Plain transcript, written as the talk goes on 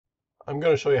I'm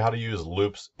going to show you how to use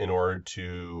loops in order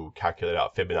to calculate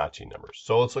out Fibonacci numbers.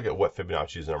 So let's look at what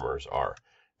Fibonacci's numbers are.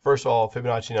 First of all,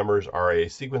 Fibonacci numbers are a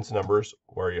sequence of numbers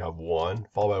where you have 1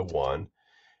 followed by 1,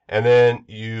 and then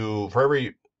for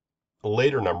every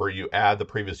later number, you add the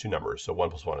previous two numbers. So 1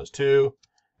 plus 1 is 2,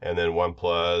 and then 1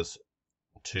 plus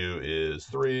 2 is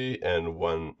 3, and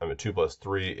 2 plus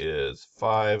 3 is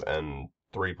 5, and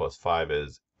 3 plus 5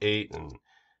 is 8, and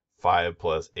 5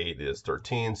 plus 8 is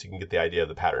 13, so you can get the idea of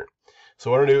the pattern. So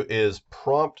what I'm going to do is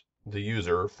prompt the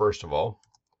user, first of all,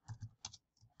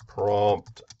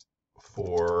 prompt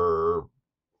for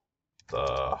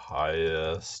the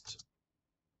highest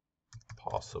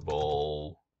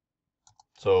possible,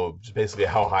 so just basically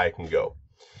how high I can go.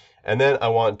 And then I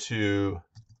want to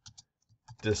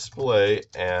display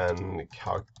and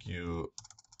calculate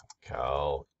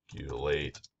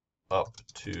up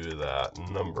to that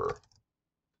number.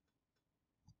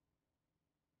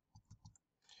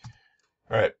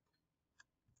 All right,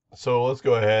 so let's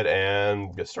go ahead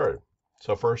and get started.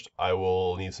 So first, I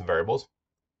will need some variables.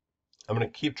 I'm going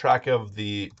to keep track of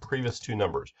the previous two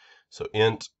numbers. So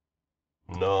int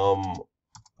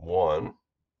num1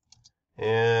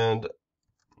 and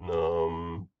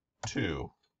num2.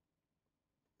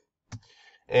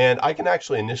 And I can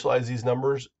actually initialize these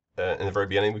numbers in the very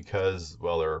beginning because,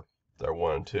 well, they're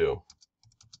 1 and 2.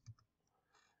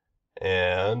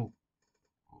 And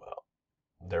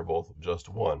they're both just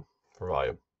 1 for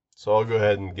value. So I'll go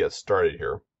ahead and get started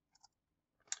here.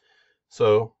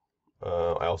 So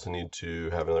I also need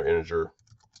to have another integer,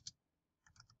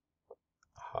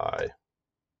 high.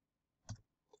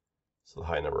 So the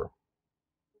high number.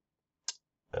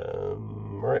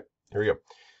 All right, here we go.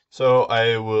 So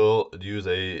I will use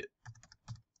a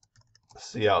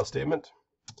cout statement.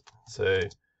 Say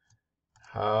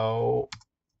how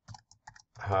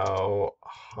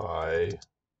high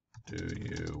do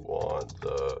you want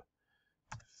the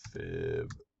Fibonacci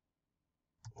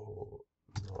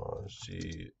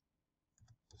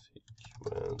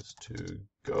sequence to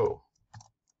go?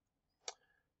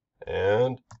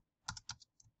 And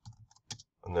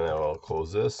then I will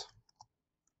close this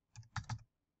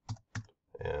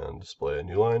and display a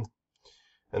new line.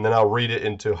 And then I'll read it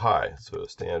into high. So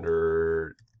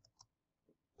standard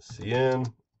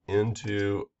CN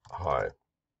into high.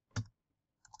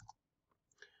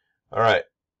 All right,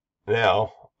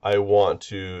 now I want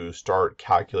to start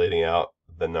calculating out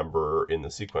the number in the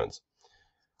sequence.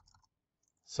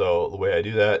 So the way I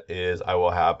do that is I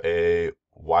will have a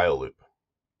while loop.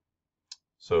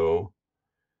 So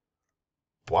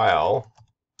while,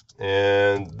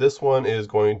 and this one is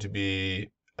going to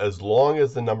be as long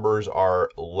as the numbers are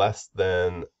less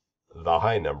than the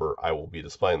high number, I will be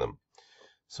displaying them.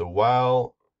 So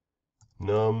while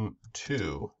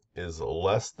num2 is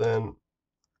less than,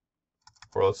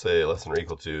 or let's say less than or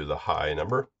equal to the high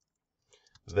number,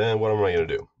 then what am I going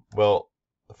to do? Well,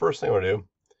 the first thing I want to do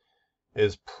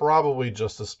is probably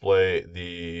just display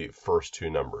the first two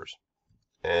numbers.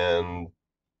 Or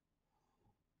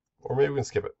maybe we can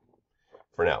skip it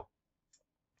for now.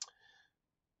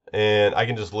 And I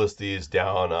can just list these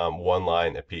down one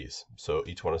line apiece. So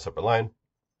each one a separate line.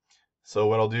 So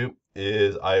what I'll do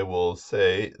is I will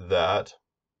say that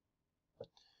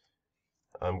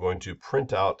I'm going to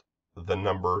print out the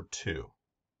number 2.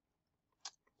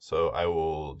 So I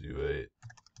will do a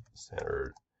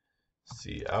standard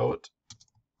cout,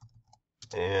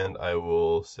 and I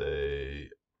will say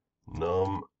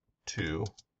num2,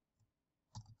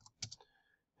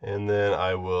 and then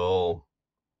I will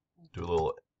do a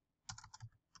little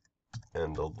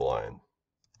end of the line.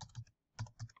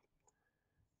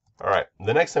 All right,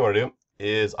 the next thing I want to do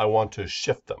is I want to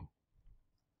shift them.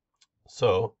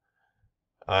 So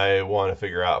I want to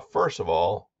figure out, first of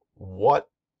all, what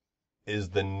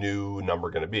is the new number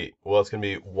going to be? Well, it's going to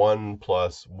be 1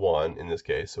 plus 1 in this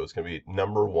case, so it's going to be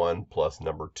number 1 plus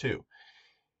number 2.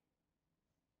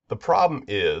 The problem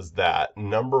is that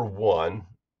number 1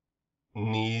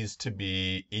 needs to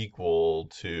be equal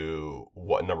to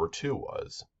what number 2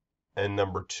 was, and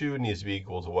number 2 needs to be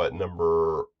equal to what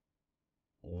number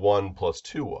 1 plus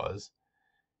 2 was.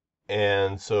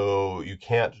 And so you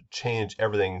can't change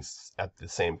everything at the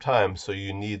same time, so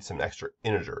you need some extra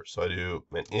integers. So I do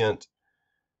an int,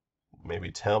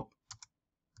 maybe temp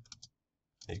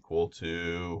equal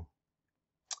to,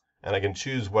 and I can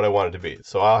choose what I want it to be.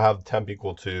 So I'll have temp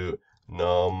equal to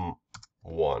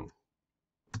num1.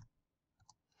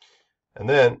 And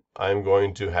then I'm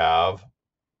going to have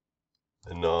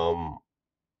num1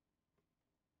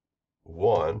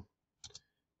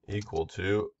 equal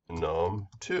to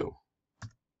num2.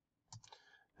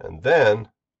 And then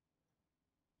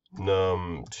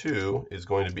num2 is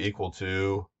going to be equal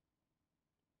to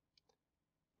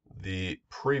the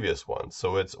previous one.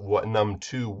 So it's what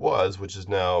num2 was, which is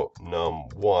now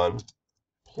num1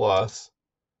 plus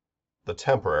the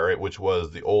temporary, which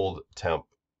was the old temp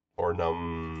or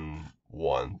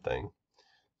num1 thing.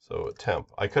 So temp.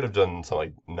 I could have done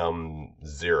something like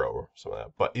num0 or something like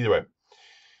that. But either way.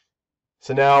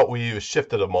 So now we've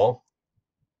shifted them all.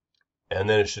 And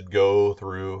then it should go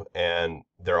through and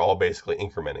they're all basically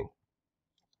incrementing.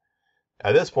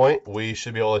 At this point, we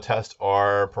should be able to test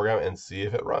our program and see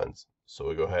if it runs. So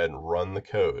we go ahead and run the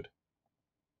code.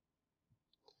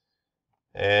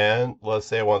 And let's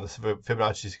say I want the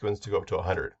Fibonacci sequence to go up to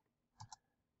 100.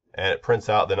 And it prints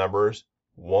out the numbers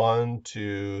 1,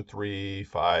 2, 3,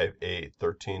 5, 8,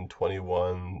 13,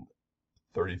 21,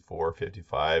 34,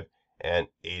 55, and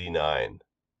 89.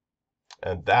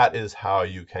 And that is how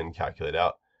you can calculate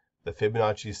out the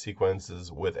Fibonacci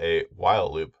sequences with a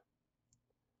while loop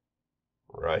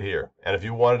right here. And if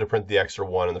you wanted to print the extra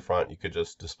 1 in the front, you could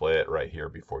just display it right here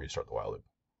before you start the while loop.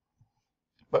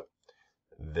 But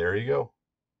there you go.